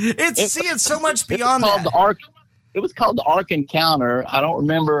 Yeah, but it's so much beyond that. The Ark. It was called the Ark Encounter. I don't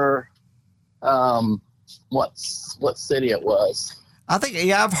remember what city it was. I think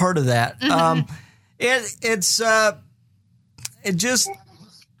I've heard of that. Mm-hmm. It's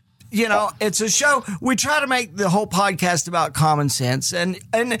a show. We try to make the whole podcast about common sense, and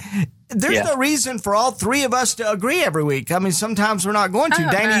there's no reason for all 3 of us to agree every week. I mean, sometimes we're not going to.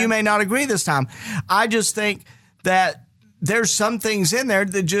 Dana, you may not agree this time. I just think that there's some things in there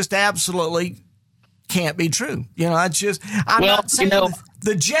that just absolutely can't be true. It's just, I'm not saying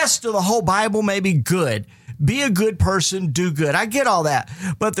the gist of the whole Bible may be good. Be a good person, do good. I get all that.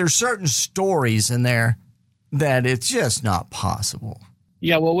 But there's certain stories in there that it's just not possible.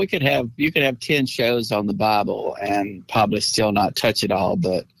 Yeah, well, you could have 10 shows on the Bible and probably still not touch it all.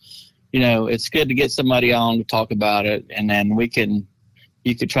 But, it's good to get somebody on to talk about it. And then we can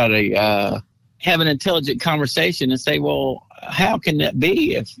you could try to have an intelligent conversation and say, well, how can that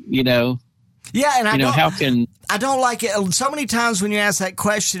be if, Yeah, and I don't like it. So many times when you ask that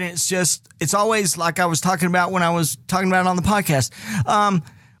question, it's always like I was talking about when I was talking about it on the podcast.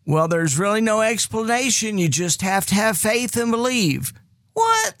 Well, there's really no explanation. You just have to have faith and believe.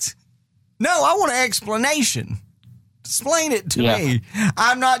 What? No, I want an explanation. Explain it to me.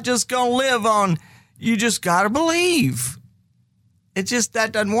 I'm not just going to live on, you just got to believe. That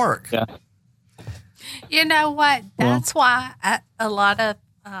doesn't work. Yeah. You know what? That's why a lot of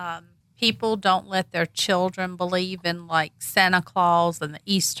people don't let their children believe in like Santa Claus and the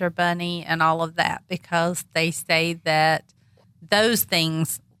Easter Bunny and all of that, because they say that those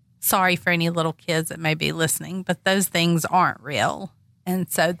things, sorry for any little kids that may be listening, but those things aren't real. And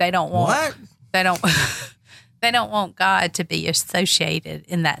so they don't want they don't want God to be associated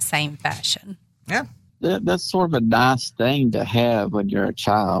in that same fashion. Yeah. That's sort of a nice thing to have when you're a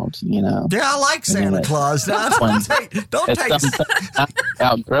child, Yeah, I like Santa Claus. Don't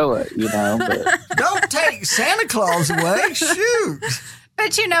outgrow it, But. Don't take Santa Claus away. Shoot.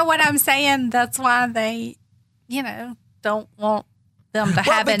 But you know what I'm saying? That's why they, don't want them to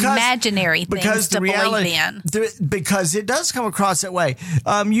have imaginary things to believe in. Because it does come across that way.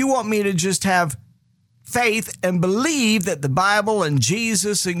 You want me to just have faith and believe that the Bible and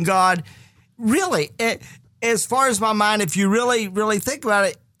Jesus and God, really, as far as my mind, if you really, really think about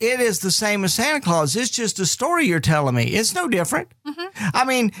it, it is the same as Santa Claus. It's just a story you're telling me. It's no different. Mm-hmm. I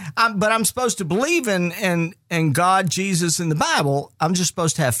mean, but I'm supposed to believe in God, Jesus, and the Bible. I'm just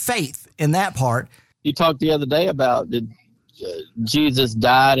supposed to have faith in that part. You talked the other day about Jesus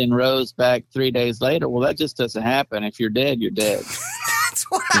died and rose back 3 days later. Well, that just doesn't happen. If you're dead, you're dead. That's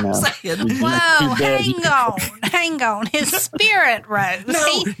what I'm saying. Whoa, hang on. His spirit rose.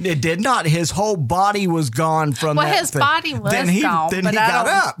 No, it did not. His whole body was gone from that. Well, his body was gone. Then he got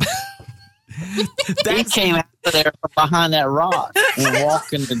up. He came out of there from behind that rock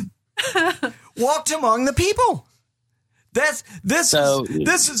and walked among the people. This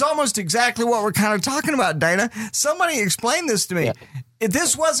is almost exactly what we're kind of talking about, Dana. Somebody explain this to me. Yeah. If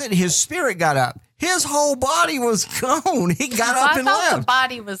this wasn't his spirit got up, his whole body was gone. He got up and left. I thought the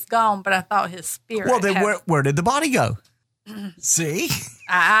body was gone, but I thought his spirit. Well, then where did the body go? See,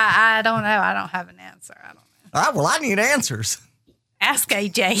 I don't know. I don't have an answer. I don't know. Well, I need answers. Ask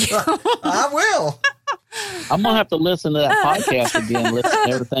AJ. I will. I'm gonna have to listen to that podcast again. Listen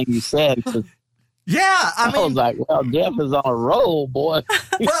to everything you said. Yeah, I was like, well, Jeff is on a roll, boy.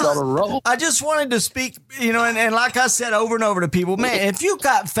 He's on a roll. I just wanted to speak, and like I said over and over to people, man, if you've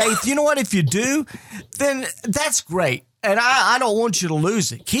got faith, you know what? If you do, then that's great. And I don't want you to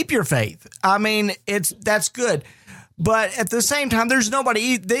lose it. Keep your faith. I mean, that's good. But at the same time, there's nobody,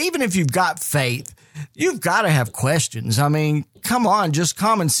 even if you've got faith, you've got to have questions. I mean, come on, just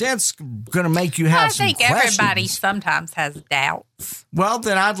common sense going to make you have some questions. I think everybody sometimes has doubts. Well,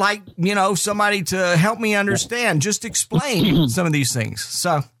 then I'd like, somebody to help me understand. Just explain some of these things.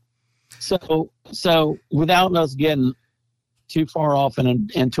 So without us getting too far off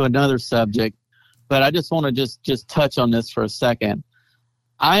into another subject, but I just want to just touch on this for a second.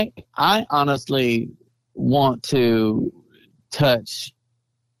 I honestly want to touch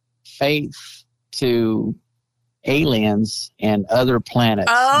faith to aliens and other planets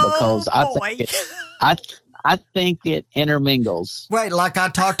because I think it intermingles. Wait, like I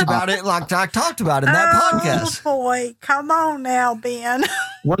talked about it, in that podcast. Oh boy, come on now, Ben.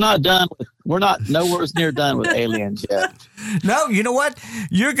 We're not nowhere near done with aliens yet. No, you know what?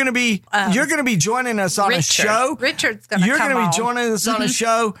 You're going to be joining us on a show. Richard's going to come on. You're going to be joining us on a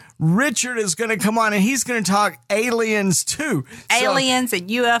show. Richard is going to come on and he's going to talk aliens too. Aliens and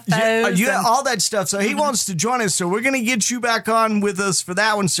UFOs. All that stuff. So he wants to join us. So we're going to get you back on with us for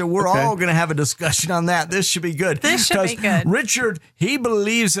that one. So we're all going to have a discussion on that. This should be good. Richard, he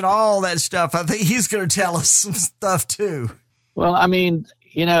believes in all that stuff. I think he's going to tell us some stuff too. Well, I mean,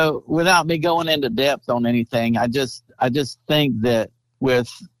 without me going into depth on anything, I just think that with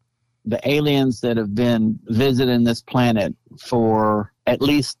the aliens that have been visiting this planet for at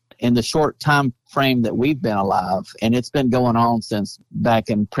least in the short time frame that we've been alive, and it's been going on since back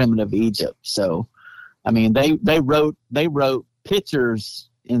in primitive Egypt. So, I mean, they wrote pictures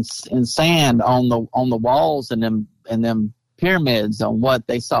in sand on the walls and them pyramids on what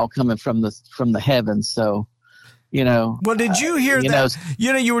they saw coming from the heavens. So. Well, did you hear that?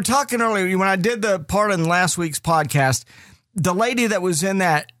 You were talking earlier when I did the part in last week's podcast, the lady that was in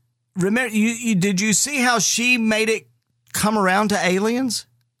that, remember, did you see how she made it come around to aliens?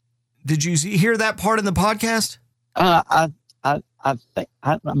 Did you hear that part in the podcast? I think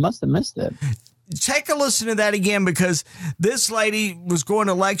I must have missed it. take a listen to that again, because this lady was going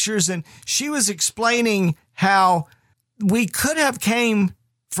to lectures and she was explaining how we could have came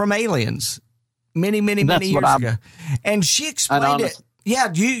from aliens many years ago. And she explained it.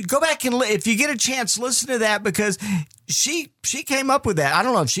 Yeah, you go back and if you get a chance, listen to that, because she came up with that. I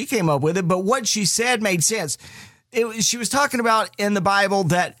don't know if she came up with it, but what she said made sense. She was talking about in the Bible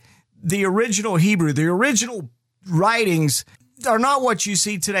that the original Hebrew, the original writings are not what you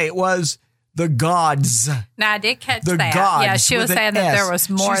see today. It was the gods. Now, I did catch the that. Gods yeah, she was saying that there was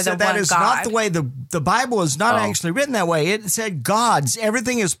more than one God. That is not the way the Bible is not actually written that way. It said gods.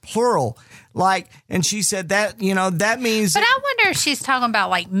 Everything is plural. And she said that, that means. But I wonder if she's talking about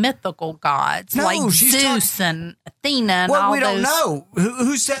like mythical gods, like Zeus and Athena and all those. Well, we don't know.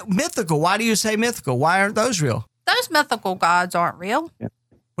 Who said mythical? Why do you say mythical? Why aren't those real? Those mythical gods aren't real. Yeah.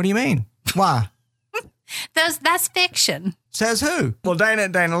 What do you mean? Why? That's fiction. Says who? Well,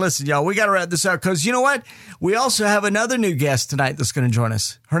 Dana, listen, y'all, we got to wrap this up, because you know what? We also have another new guest tonight that's going to join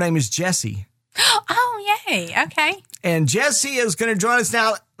us. Her name is Jessie. Oh, yay. Okay. And Jessie is going to join us.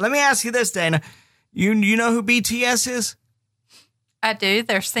 Now, let me ask you this, Dana. You know who BTS is? I do.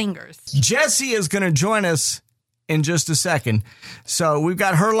 They're singers. Jessie is going to join us in just a second. So we've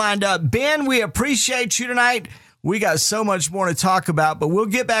got her lined up. Ben, we appreciate you tonight. We got so much more to talk about, but we'll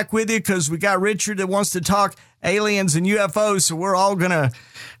get back with you because we got Richard that wants to talk aliens and UFOs, so we're all going to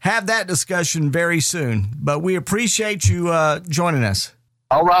have that discussion very soon. But we appreciate you joining us.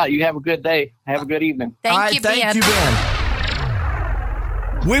 All right. You have a good day. Have a good evening. Thank you, Ben.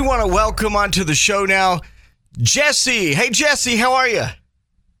 We want to welcome onto the show now Jessie. Hey, Jessie, how are you?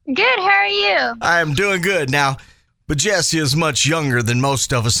 Good. How are you? I am doing good now. But Jessie is much younger than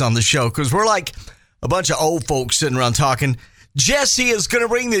most of us on the show, because we're like a bunch of old folks sitting around talking. Jessie is going to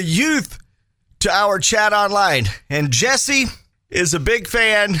bring the youth to our chat online. And Jessie is a big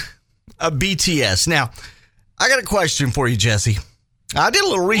fan of BTS. Now, I got a question for you, Jessie. I did a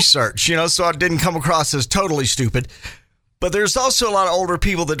little research, so I didn't come across as totally stupid. But there's also a lot of older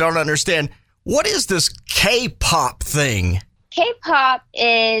people that don't understand. What is this K-pop thing? K-pop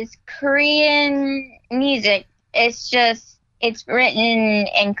is Korean music. It's written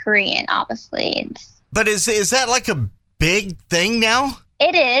in Korean, obviously. But is that like a big thing now?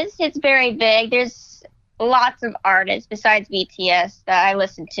 It is. It's very big. There's lots of artists besides BTS that I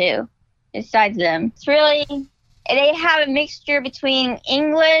listen to, besides them. They have a mixture between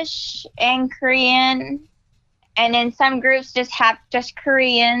English and Korean, and then some groups just have just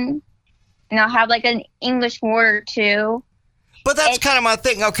Korean, and they'll have like an English word or two. But that's kind of my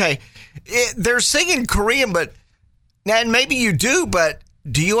thing. Okay, they're singing Korean, and maybe you do, but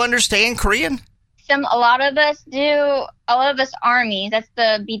do you understand Korean? A lot of us do. A lot of us armies, that's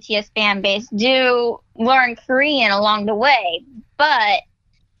the BTS fan base, do learn Korean along the way. But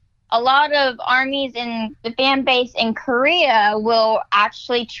a lot of armies in the fan base in Korea will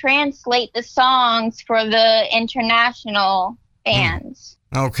actually translate the songs for the international fans.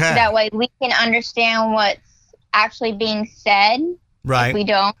 Okay. So that way we can understand what's actually being said. Right. If we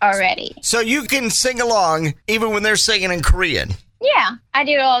don't already. So you can sing along even when they're singing in Korean. Yeah, I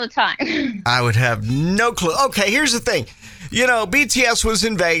do it all the time. I would have no clue. Okay, here's the thing. BTS was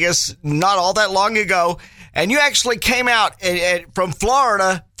in Vegas not all that long ago, and you actually came out from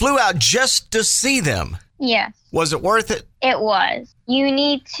Florida, flew out just to see them. Yes. Was it worth it? It was. You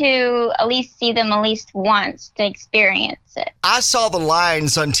need to at least see them at least once to experience it. I saw the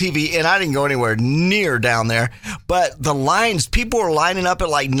lines on TV, and I didn't go anywhere near down there, but the lines, people were lining up at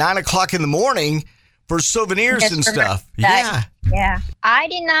like 9 o'clock in the morning for souvenirs and stuff. Yeah. I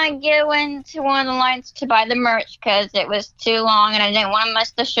did not go into one of the lines to buy the merch because it was too long and I didn't want to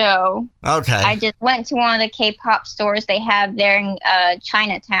miss the show. Okay. I just went to one of the K-pop stores they have there in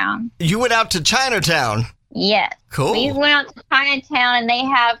Chinatown. You went out to Chinatown? Yes. Cool. We went out to Chinatown and they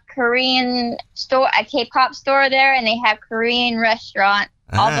have a K-pop store there, and they have Korean restaurant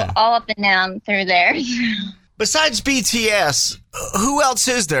all up and down through there. Besides BTS, who else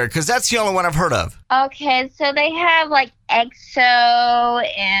is there? Because that's the only one I've heard of. Okay, so they have like EXO,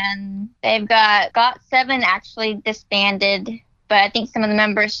 and they've got GOT7 actually disbanded, but I think some of the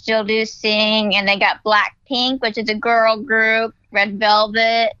members still do sing. And they got Blackpink, which is a girl group. Red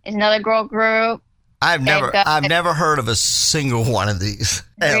Velvet is another girl group. I've never heard of a single one of these.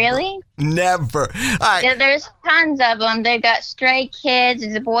 Ever. Really? Never. All right. There's tons of them. They've got Stray Kids,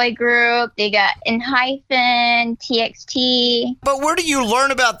 it's a boy group. They got ENHYPEN, TXT. But where do you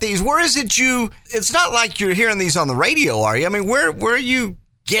learn about these? Where is it it's not like you're hearing these on the radio, are you? I mean, where are you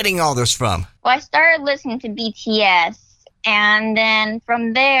getting all this from? Well, I started listening to BTS, and then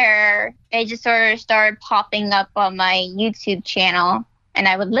from there, they just sort of started popping up on my YouTube channel, and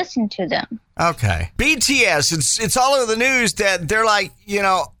I would listen to them. Okay. BTS, it's all over the news that they're like,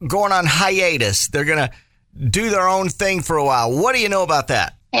 going on hiatus. They're going to do their own thing for a while. What do you know about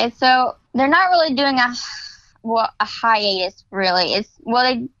that? Okay, so they're not really doing a hiatus, really.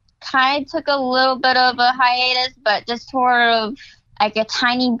 They kind of took a little bit of a hiatus, but just sort of like a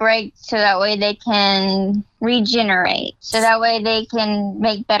tiny break so that way they can regenerate, so that way they can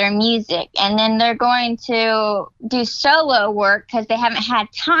make better music. And then they're going to do solo work because they haven't had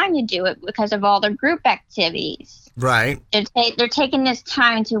time to do it because of all their group activities. Right. They're taking this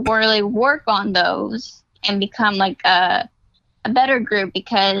time to really work on those and become like a better group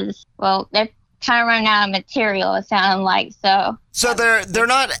because, they're kind of running out of material, it sounded like. So they're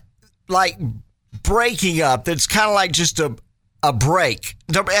not like breaking up. It's kind of like just a break.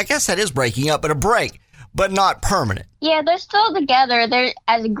 I guess that is breaking up, but a break, but not permanent. Yeah, they're still together. They're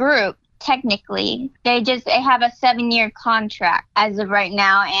as a group, technically. They have a 7-year contract as of right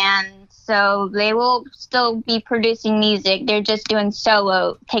now, and so they will still be producing music. They're just doing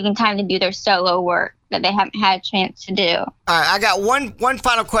taking time to do their solo work that they haven't had a chance to do. All right, I got one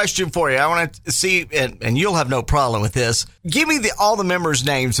final question for you. I want to see, and you'll have no problem with this. Give me all the members'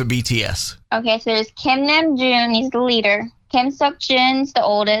 names of BTS. Okay, so there's Kim Namjoon, he's the leader. Kim Seokjin's the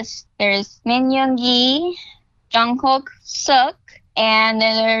oldest. There's Min Yoongi, Jungkook Suk, and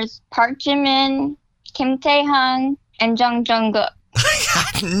then there's Park Jimin, Kim Taehyung, and Jung Jungkook. I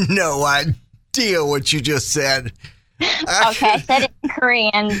got no idea what you just said. Okay, I said it in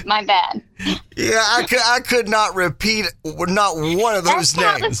Korean. My bad. Yeah, I could not repeat not one of those names.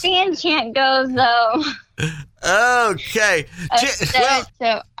 That's how the fan chant goes, though. Okay.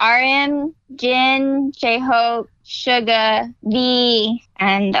 So RM, Jin, J-Hope, Suga, V,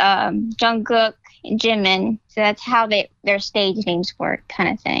 and Jungkook, and Jimin. So that's how their stage names work, kind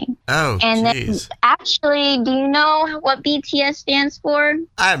of thing. Oh, and then, actually, do you know what BTS stands for?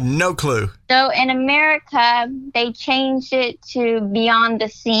 I have no clue. So in America, they changed it to Beyond the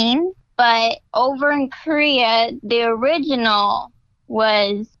Scene. But over in Korea, the original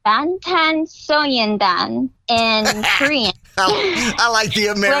was Bantan Soyeondan in Korean. I like the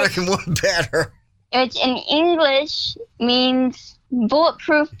American one better. Which in English means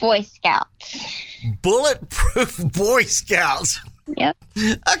Bulletproof Boy Scouts. Bulletproof Boy Scouts. Yep.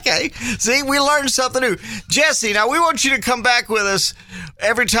 Okay. See, we learned something new. Jesse, now we want you to come back with us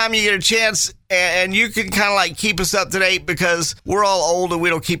every time you get a chance, and you can kind of like keep us up to date because we're all old and we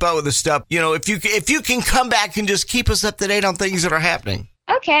don't keep up with this stuff. If you can come back and just keep us up to date on things that are happening.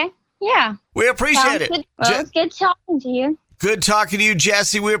 Okay. Yeah. We appreciate it. Good. Well, it's good talking to you. Good talking to you,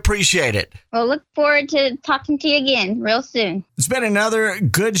 Jesse. We appreciate it. We'll look forward to talking to you again real soon. It's been another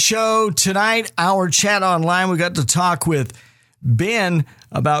good show tonight. Our chat online, we got to talk with Ben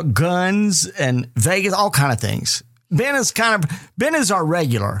about guns and Vegas, all kind of things. Ben is our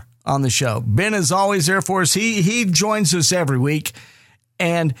regular on the show. Ben is always there for us. He joins us every week.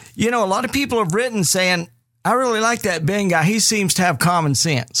 And, a lot of people have written saying, I really like that Ben guy. He seems to have common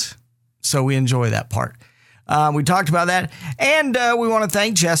sense. So we enjoy that part. We talked about that. And we want to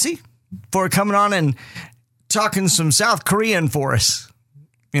thank Jesse for coming on and talking some South Korean for us.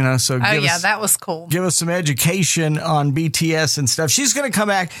 That was cool. Give us some education on BTS and stuff. She's going to come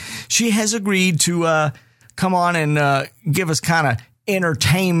back. She has agreed to come on and give us kind of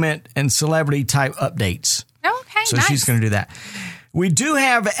entertainment and celebrity type updates. Okay, so nice. She's going to do that. We do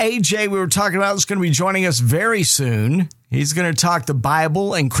have AJ we were talking about is going to be joining us very soon. He's going to talk the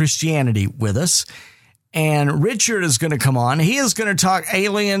Bible and Christianity with us. And Richard is going to come on. He is going to talk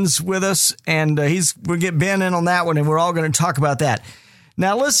aliens with us, and we'll get Ben in on that one, and we're all going to talk about that.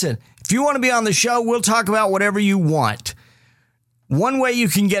 Now, listen, if you want to be on the show, we'll talk about whatever you want. One way you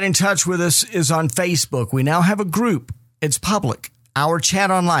can get in touch with us is on Facebook. We now have a group. It's public. Our Chat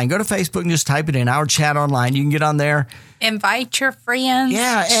Online. Go to Facebook and just type it in, Our Chat Online. You can get on there. Invite your friends.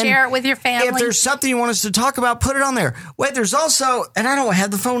 Yeah. Share it with your family. If there's something you want us to talk about, put it on there. Wait, there's also, and I don't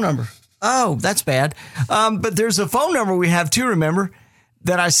have the phone number. Oh, that's bad. But there's a phone number we have too, remember,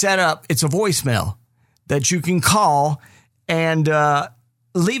 that I set up. It's a voicemail that you can call and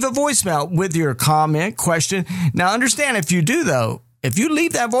leave a voicemail with your comment, question. Now, understand, if you do, though, if you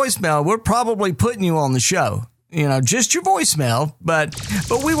leave that voicemail, we're probably putting you on the show. Just your voicemail, but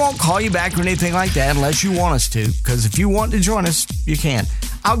we won't call you back or anything like that unless you want us to, because if you want to join us, you can.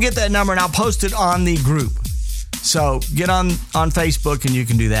 I'll get that number and I'll post it on the group. So get on Facebook and you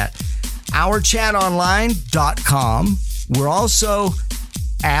can do that. OurChatOnline.com. We're also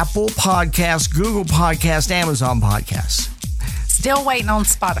Apple Podcasts, Google Podcasts, Amazon Podcasts. Still waiting on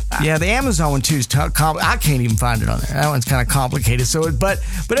Spotify. Yeah, the Amazon one too is I can't even find it on there. That one's kind of complicated. So, but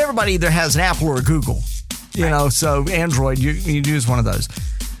everybody either has an Apple or a Google. So Android, you use one of those.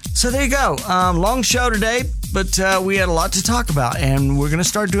 So there you go. Long show today, but we had a lot to talk about, and we're going to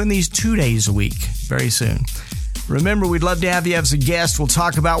start doing these 2 days a week very soon. Remember, we'd love to have you as a guest. We'll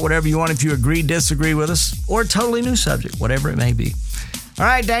talk about whatever you want if you agree, disagree with us, or a totally new subject, whatever it may be. All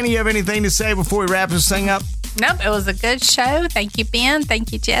right, Danny, you have anything to say before we wrap this thing up? Nope, it was a good show. Thank you, Ben.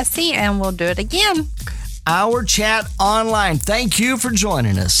 Thank you, Jesse, and we'll do it again. Our Chat Online. Thank you for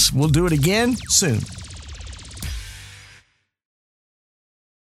joining us. We'll do it again soon.